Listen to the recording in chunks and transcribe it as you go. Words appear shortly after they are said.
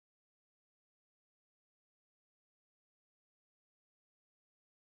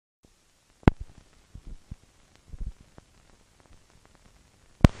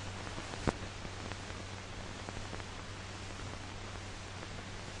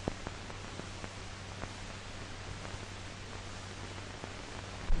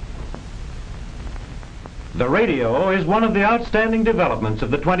The radio is one of the outstanding developments of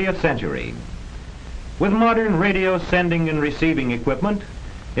the 20th century. With modern radio sending and receiving equipment,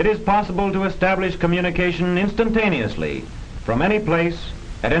 it is possible to establish communication instantaneously from any place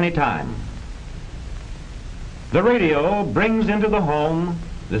at any time. The radio brings into the home,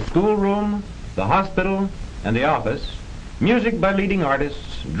 the schoolroom, the hospital, and the office music by leading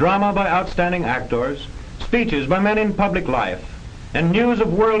artists, drama by outstanding actors, speeches by men in public life, and news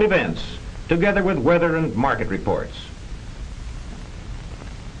of world events, together with weather and market reports.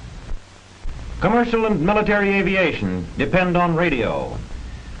 Commercial and military aviation depend on radio.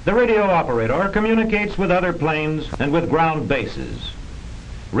 The radio operator communicates with other planes and with ground bases.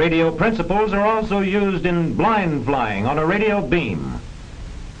 Radio principles are also used in blind flying on a radio beam.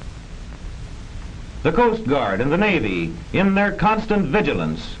 The Coast Guard and the Navy, in their constant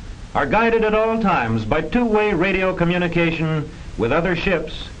vigilance, are guided at all times by two-way radio communication with other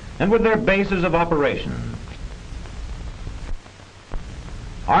ships and with their bases of operation.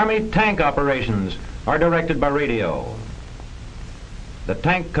 Army tank operations are directed by radio. The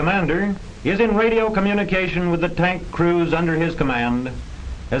tank commander is in radio communication with the tank crews under his command,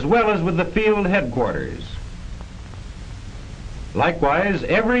 as well as with the field headquarters. Likewise,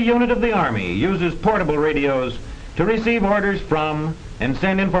 every unit of the Army uses portable radios to receive orders from and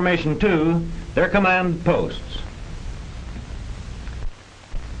send information to their command posts.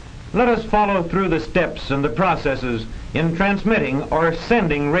 Let us follow through the steps and the processes in transmitting or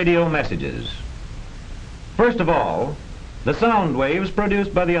sending radio messages. First of all, the sound waves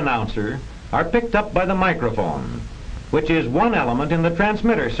produced by the announcer are picked up by the microphone, which is one element in the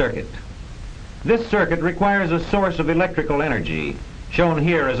transmitter circuit. This circuit requires a source of electrical energy, shown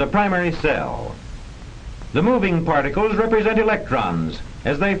here as a primary cell. The moving particles represent electrons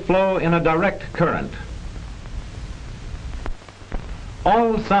as they flow in a direct current.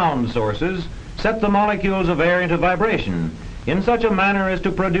 All sound sources set the molecules of air into vibration in such a manner as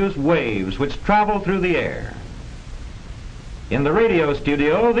to produce waves which travel through the air. In the radio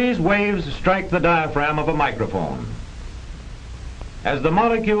studio, these waves strike the diaphragm of a microphone. As the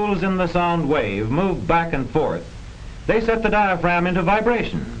molecules in the sound wave move back and forth, they set the diaphragm into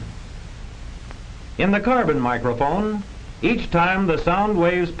vibration. In the carbon microphone, each time the sound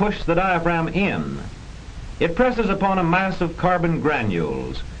waves push the diaphragm in, it presses upon a mass of carbon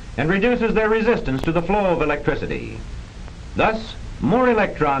granules and reduces their resistance to the flow of electricity. Thus, more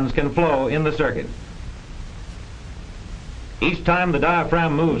electrons can flow in the circuit. Each time the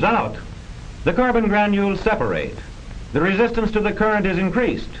diaphragm moves out, the carbon granules separate. The resistance to the current is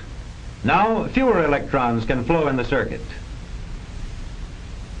increased. Now, fewer electrons can flow in the circuit.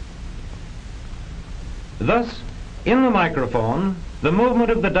 Thus, in the microphone, the movement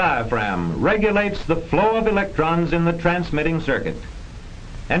of the diaphragm regulates the flow of electrons in the transmitting circuit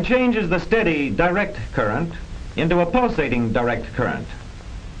and changes the steady direct current into a pulsating direct current.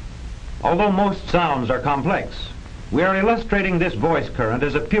 Although most sounds are complex, we are illustrating this voice current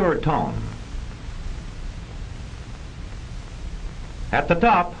as a pure tone. At the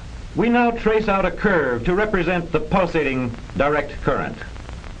top, we now trace out a curve to represent the pulsating direct current.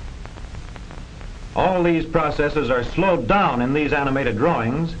 All these processes are slowed down in these animated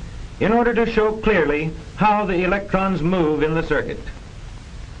drawings in order to show clearly how the electrons move in the circuit.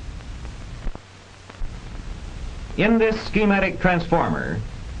 In this schematic transformer,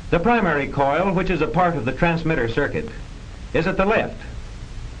 the primary coil, which is a part of the transmitter circuit, is at the left,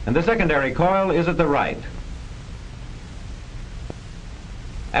 and the secondary coil is at the right.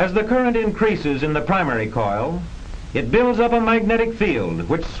 As the current increases in the primary coil, it builds up a magnetic field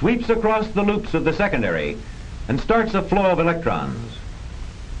which sweeps across the loops of the secondary and starts a flow of electrons.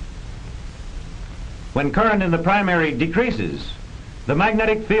 When current in the primary decreases, the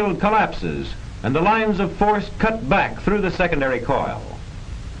magnetic field collapses and the lines of force cut back through the secondary coil.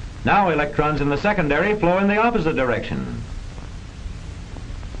 Now electrons in the secondary flow in the opposite direction.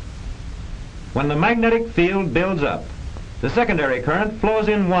 When the magnetic field builds up, the secondary current flows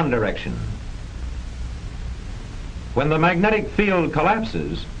in one direction. When the magnetic field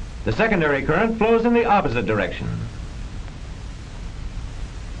collapses, the secondary current flows in the opposite direction.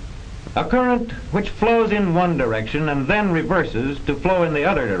 A current which flows in one direction and then reverses to flow in the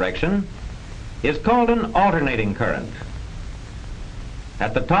other direction is called an alternating current.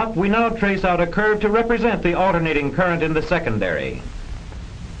 At the top, we now trace out a curve to represent the alternating current in the secondary.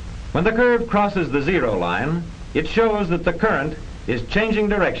 When the curve crosses the zero line, it shows that the current is changing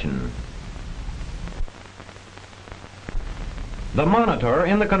direction. The monitor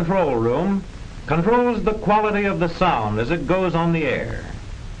in the control room controls the quality of the sound as it goes on the air.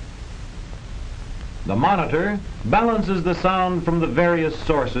 The monitor balances the sound from the various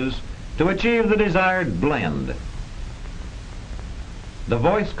sources to achieve the desired blend. The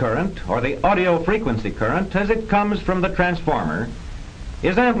voice current, or the audio frequency current, as it comes from the transformer,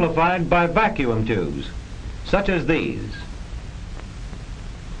 is amplified by vacuum tubes, such as these.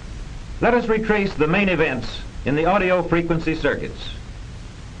 Let us retrace the main events in the audio frequency circuits.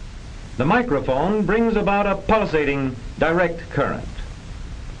 The microphone brings about a pulsating direct current.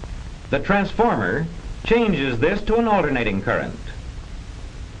 The transformer changes this to an alternating current.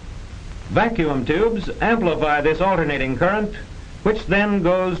 Vacuum tubes amplify this alternating current, which then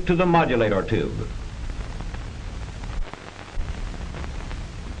goes to the modulator tube.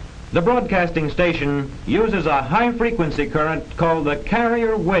 The broadcasting station uses a high-frequency current called the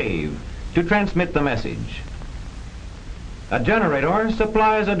carrier wave to transmit the message. A generator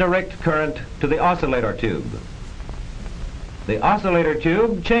supplies a direct current to the oscillator tube. The oscillator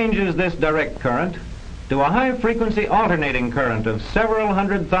tube changes this direct current to a high-frequency alternating current of several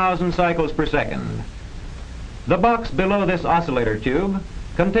 100,000 cycles per second. The box below this oscillator tube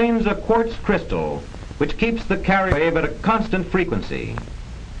contains a quartz crystal which keeps the carrier wave at a constant frequency.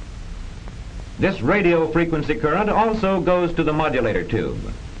 This radio frequency current also goes to the modulator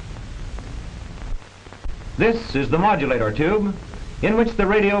tube. This is the modulator tube, in which the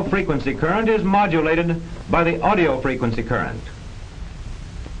radio frequency current is modulated by the audio frequency current.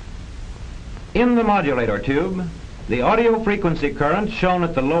 In the modulator tube, the audio frequency current shown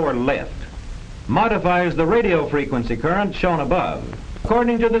at the lower left modifies the radio frequency current shown above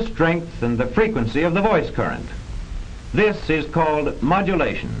according to the strength and the frequency of the voice current. This is called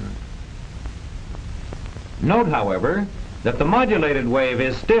modulation. Note, however, that the modulated wave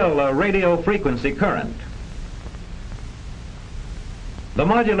is still a radio frequency current. The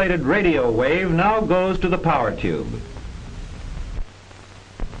modulated radio wave now goes to the power tube.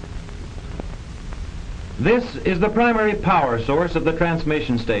 This is the primary power source of the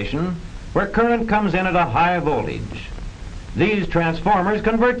transmission station, where current comes in at a high voltage. These transformers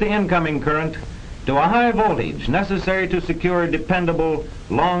convert the incoming current to a high voltage necessary to secure dependable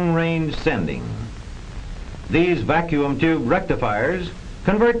long-range sending. These vacuum tube rectifiers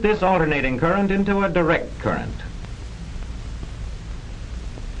convert this alternating current into a direct current.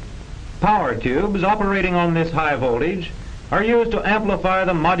 Power tubes operating on this high voltage are used to amplify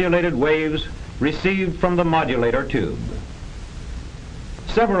the modulated waves received from the modulator tube.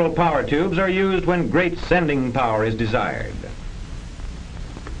 Several power tubes are used when great sending power is desired.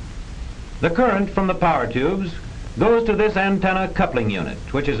 The current from the power tubes goes to this antenna coupling unit,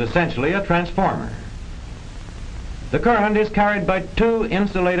 which is essentially a transformer. The current is carried by two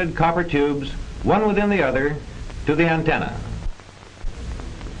insulated copper tubes, one within the other, to the antenna.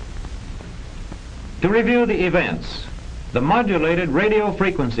 To review the events, the modulated radio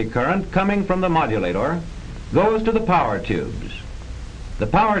frequency current coming from the modulator goes to the power tubes. The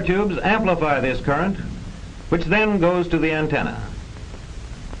power tubes amplify this current, which then goes to the antenna.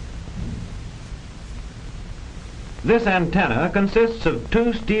 This antenna consists of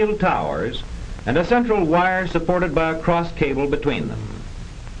two steel towers and a central wire supported by a cross cable between them.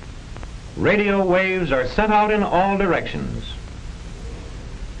 Radio waves are sent out in all directions.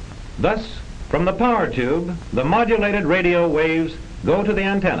 Thus, from the power tube, the modulated radio waves go to the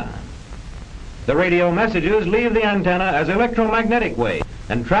antenna. The radio messages leave the antenna as electromagnetic waves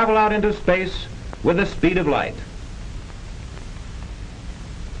and travel out into space with the speed of light.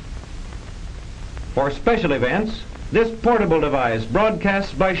 For special events, this portable device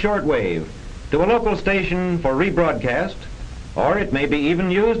broadcasts by shortwave to a local station for rebroadcast, or it may be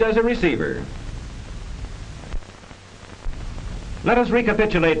even used as a receiver. Let us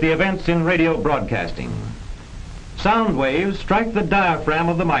recapitulate the events in radio broadcasting. Sound waves strike the diaphragm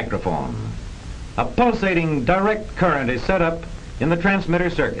of the microphone. A pulsating direct current is set up in the transmitter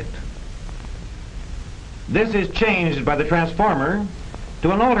circuit. This is changed by the transformer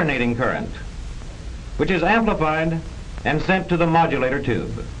to an alternating current, which is amplified and sent to the modulator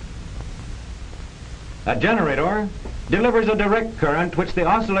tube. A generator delivers a direct current which the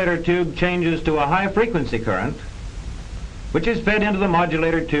oscillator tube changes to a high frequency current, which is fed into the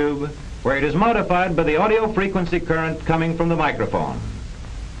modulator tube, where it is modified by the audio frequency current coming from the microphone.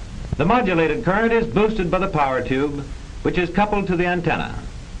 The modulated current is boosted by the power tube, which is coupled to the antenna.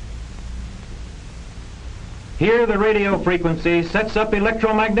 Here the radio frequency sets up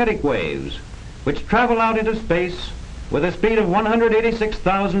electromagnetic waves, which travel out into space with a speed of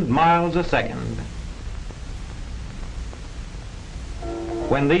 186,000 miles a second.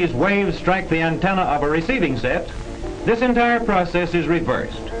 When these waves strike the antenna of a receiving set, this entire process is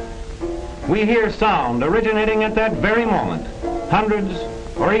reversed. We hear sound originating at that very moment, hundreds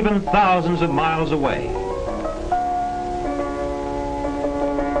or even thousands of miles away.